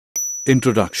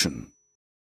Introduction.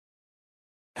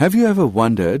 Have you ever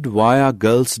wondered why are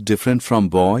girls different from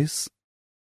boys?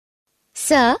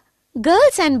 Sir,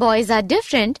 girls and boys are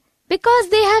different because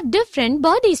they have different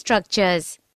body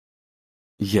structures.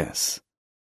 Yes,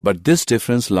 but this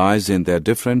difference lies in their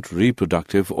different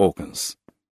reproductive organs.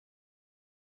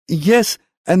 Yes,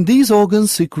 and these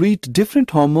organs secrete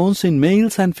different hormones in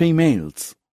males and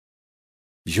females.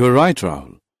 You're right,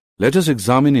 Rahul. Let us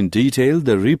examine in detail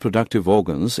the reproductive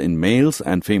organs in males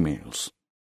and females.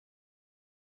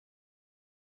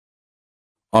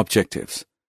 Objectives.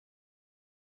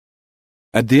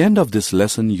 At the end of this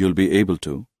lesson, you'll be able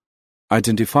to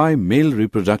identify male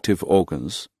reproductive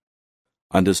organs,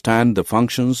 understand the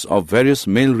functions of various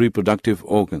male reproductive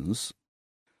organs,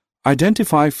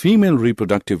 identify female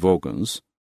reproductive organs,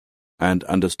 and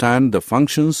understand the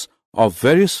functions of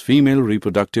various female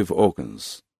reproductive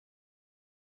organs.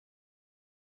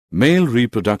 Male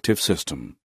reproductive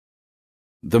system.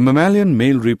 The mammalian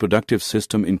male reproductive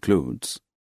system includes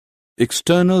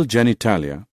external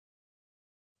genitalia,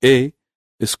 A.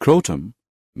 Scrotum,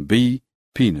 B.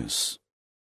 Penis.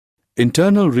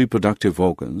 Internal reproductive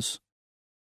organs,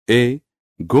 A.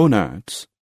 Gonads,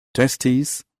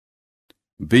 testes,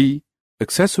 B.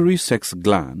 Accessory sex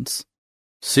glands,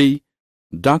 C.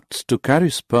 Ducts to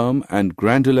carry sperm and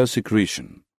glandular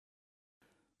secretion.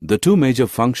 The two major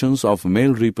functions of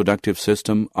male reproductive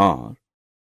system are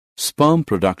sperm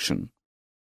production,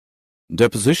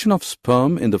 deposition of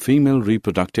sperm in the female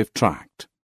reproductive tract.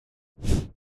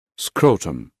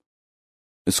 Scrotum.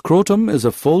 Scrotum is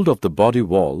a fold of the body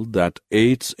wall that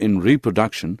aids in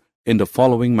reproduction in the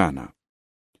following manner.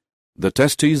 The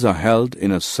testes are held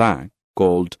in a sac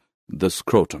called the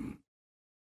scrotum.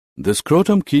 The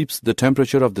scrotum keeps the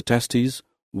temperature of the testes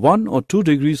 1 or 2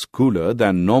 degrees cooler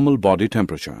than normal body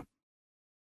temperature.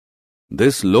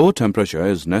 This low temperature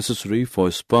is necessary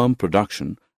for sperm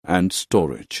production and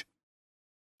storage.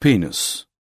 Penis.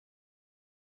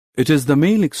 It is the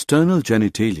male external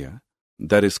genitalia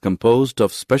that is composed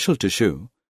of special tissue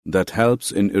that helps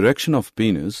in erection of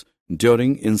penis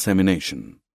during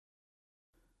insemination.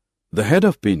 The head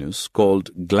of penis,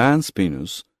 called glans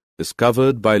penis, is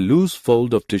covered by loose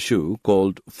fold of tissue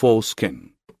called foreskin.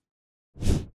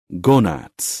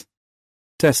 Gonads.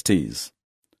 Testes.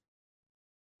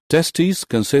 Testes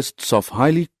consists of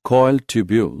highly coiled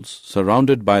tubules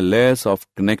surrounded by layers of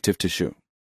connective tissue.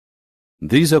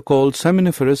 These are called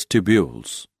seminiferous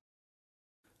tubules.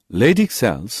 Leydig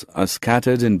cells are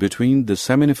scattered in between the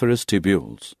seminiferous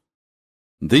tubules.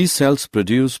 These cells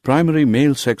produce primary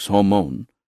male sex hormone,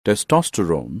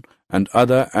 testosterone, and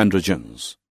other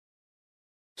androgens.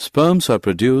 Sperms are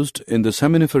produced in the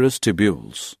seminiferous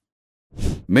tubules.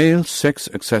 Male sex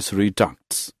accessory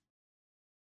ducts.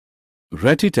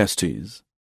 Retitestes,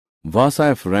 vasa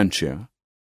efferentia,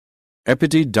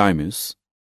 epididymis,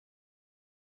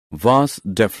 vas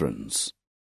deferens.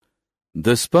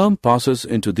 The sperm passes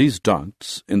into these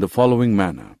ducts in the following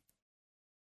manner: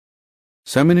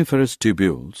 seminiferous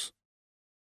tubules,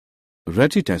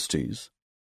 retitestes,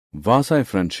 vasa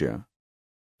efferentia,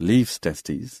 leaves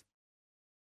testes,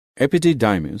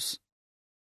 epididymis,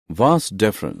 vas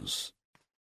deferens,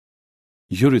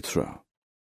 urethra.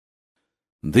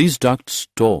 These ducts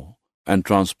store and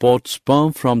transport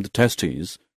sperm from the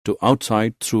testes to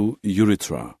outside through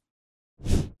urethra.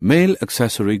 Male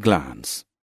accessory glands.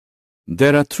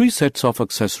 There are 3 sets of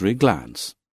accessory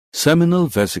glands. Seminal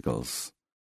vesicles.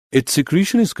 Its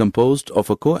secretion is composed of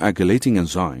a coagulating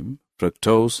enzyme,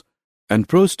 fructose, and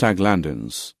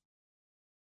prostaglandins.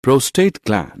 Prostate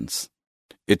glands.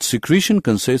 Its secretion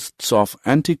consists of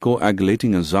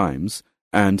anticoagulating enzymes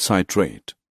and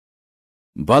citrate.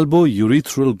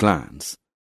 Bulbourethral glands.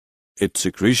 Its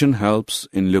secretion helps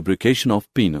in lubrication of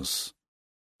penis.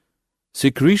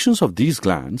 Secretions of these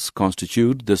glands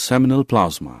constitute the seminal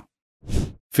plasma.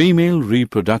 Female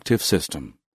reproductive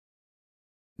system.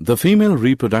 The female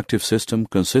reproductive system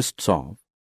consists of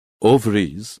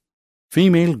ovaries,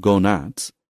 female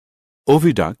gonads,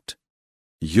 oviduct,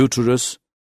 uterus,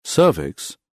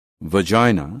 cervix,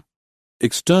 vagina,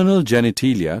 external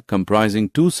genitalia comprising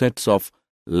 2 sets of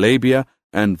labia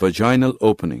and vaginal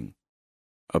opening,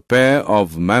 a pair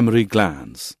of mammary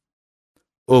glands.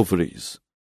 Ovaries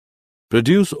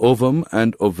produce ovum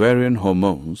and ovarian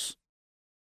hormones,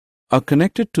 are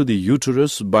connected to the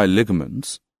uterus by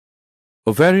ligaments.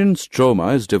 Ovarian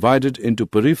stroma is divided into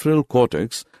peripheral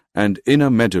cortex and inner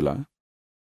medulla.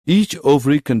 Each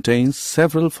ovary contains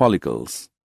several follicles.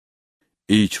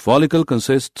 Each follicle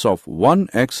consists of 1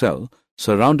 egg cell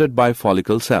surrounded by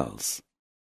follicle cells.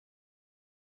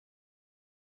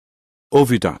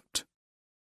 Oviduct.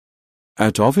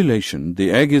 At ovulation,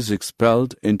 the egg is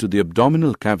expelled into the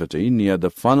abdominal cavity near the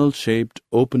funnel-shaped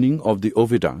opening of the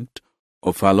oviduct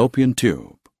or fallopian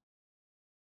tube.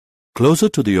 Closer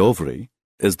to the ovary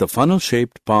is the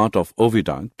funnel-shaped part of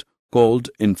oviduct called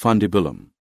infundibulum.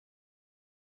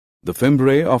 The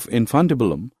fimbriae of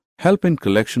infundibulum help in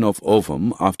collection of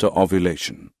ovum after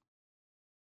ovulation.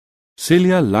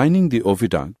 Cilia lining the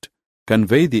oviduct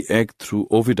convey the egg through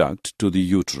oviduct to the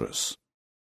uterus.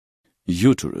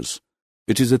 Uterus.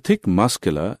 It is a thick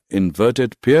muscular,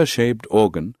 inverted pear-shaped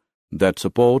organ that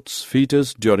supports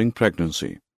fetus during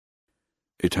pregnancy.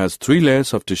 It has 3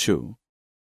 layers of tissue: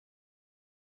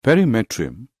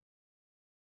 perimetrium,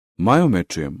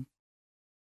 myometrium,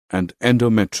 and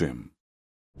endometrium.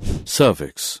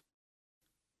 Cervix.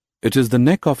 It is the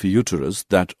neck of uterus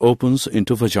that opens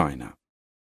into vagina.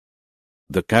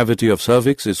 The cavity of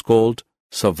cervix is called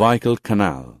cervical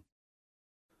canal.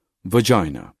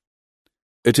 Vagina.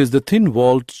 It is the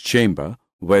thin-walled chamber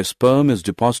where sperm is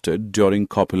deposited during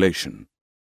copulation.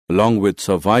 Along with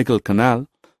cervical canal,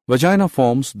 vagina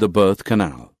forms the birth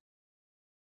canal.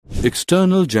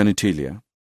 External genitalia.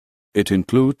 It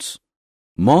includes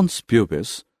mons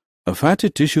pubis, a fatty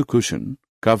tissue cushion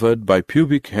covered by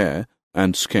pubic hair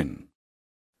and skin.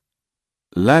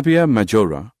 Labia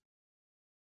majora.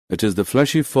 It is the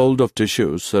fleshy fold of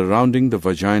tissue surrounding the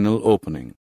vaginal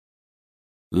opening.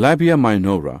 Labia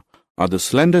minora are the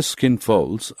slender skin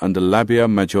folds under labia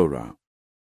majora.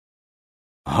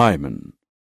 Hymen.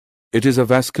 It is a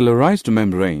vascularized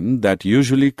membrane that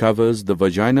usually covers the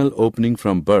vaginal opening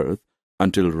from birth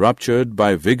until ruptured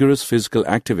by vigorous physical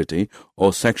activity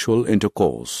or sexual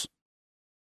intercourse.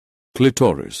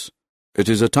 Clitoris. It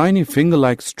is a tiny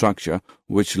finger-like structure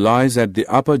which lies at the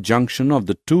upper junction of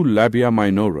the 2 labia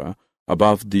minora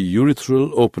above the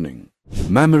urethral opening.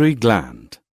 Mammary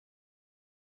gland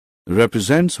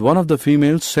represents one of the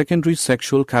female's secondary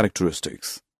sexual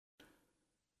characteristics.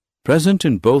 Present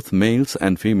in both males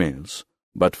and females,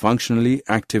 but functionally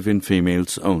active in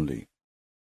females only.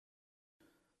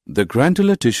 The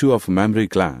glandular tissue of mammary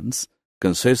glands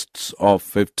consists of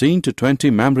 15 to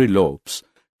 20 mammary lobes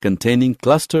containing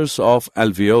clusters of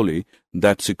alveoli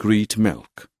that secrete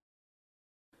milk.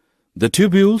 The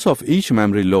tubules of each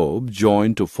mammary lobe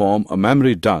join to form a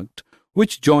mammary duct,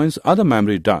 which joins other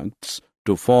mammary ducts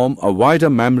to form a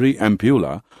wider mammary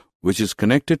ampulla, which is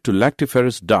connected to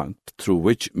lactiferous duct through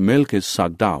which milk is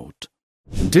sucked out.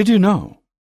 Did you know?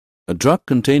 A drug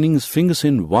containing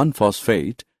sphingosine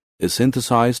 1-phosphate is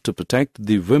synthesized to protect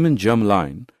the women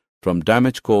germline from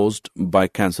damage caused by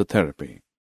cancer therapy.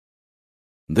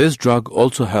 This drug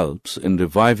also helps in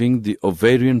reviving the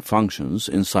ovarian functions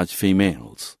in such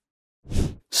females.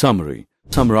 Summary.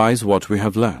 Summarize what we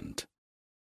have learned.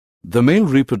 The male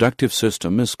reproductive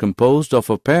system is composed of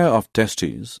a pair of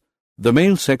testes, the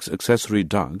male sex accessory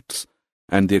ducts,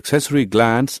 and the accessory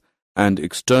glands and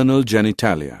external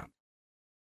genitalia.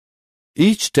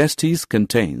 Each testis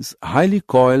contains highly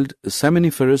coiled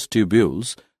seminiferous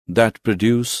tubules that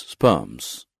produce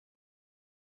sperms.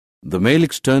 The male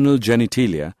external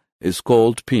genitalia is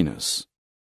called penis.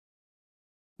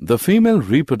 The female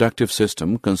reproductive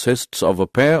system consists of a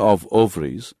pair of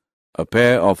ovaries, a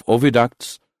pair of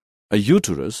oviducts, a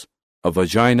uterus, a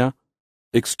vagina,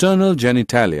 external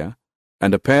genitalia,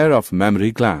 and a pair of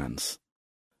mammary glands.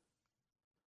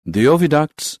 The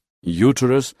oviducts,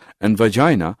 uterus, and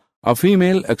vagina are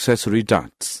female accessory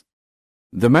ducts.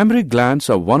 The mammary glands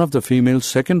are one of the female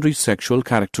secondary sexual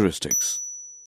characteristics.